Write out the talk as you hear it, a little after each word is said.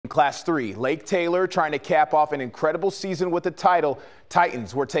Class 3, Lake Taylor trying to cap off an incredible season with the title.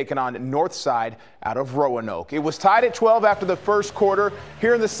 Titans were taking on Northside out of Roanoke. It was tied at 12 after the first quarter.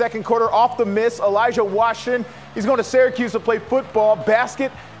 Here in the second quarter, off the miss, Elijah Washington. He's going to Syracuse to play football,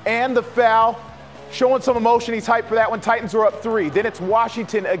 basket, and the foul. Showing some emotion. He's hyped for that one. Titans are up 3. Then it's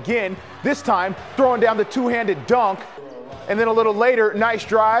Washington again, this time throwing down the two-handed dunk. And then a little later, nice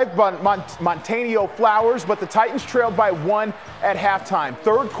drive by Montanio Flowers, but the Titans trailed by 1 at halftime.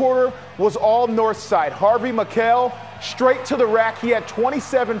 Third quarter was all Northside. Harvey McKell straight to the rack. He had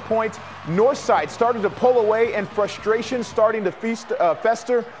 27 points. Northside started to pull away, and frustration starting to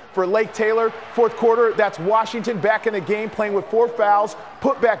fester for Lake Taylor. Fourth quarter, that's Washington back in the game, playing with 4 fouls,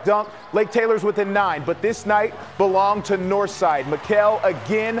 put back dunk. Lake Taylor's within 9, but this night belonged to Northside. McKell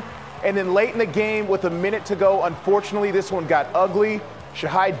again. And then late in the game with a minute to go, unfortunately, this one got ugly.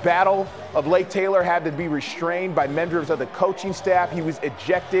 Shahid Battle of Lake Taylor had to be restrained by members of the coaching staff. He was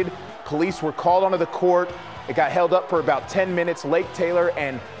ejected. Police were called onto the court. It got held up for about 10 minutes. Lake Taylor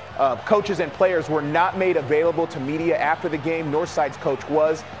and coaches and players were not made available to media after the game. Northside's coach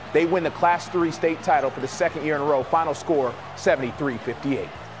was. They win the Class 3 state title for the second year in a row. Final score, 73-58.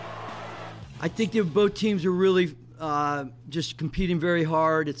 I think that both teams are really just competing very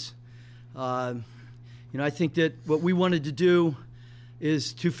hard. It's I think that what we wanted to do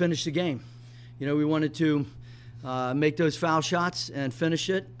is to finish the game. We wanted to make those foul shots and finish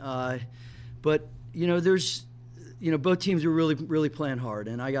it. But both teams are really playing hard,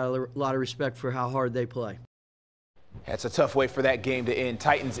 and I got a lot of respect for how hard they play. That's a tough way for that game to end.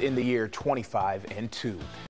 Titans in the year 25-2.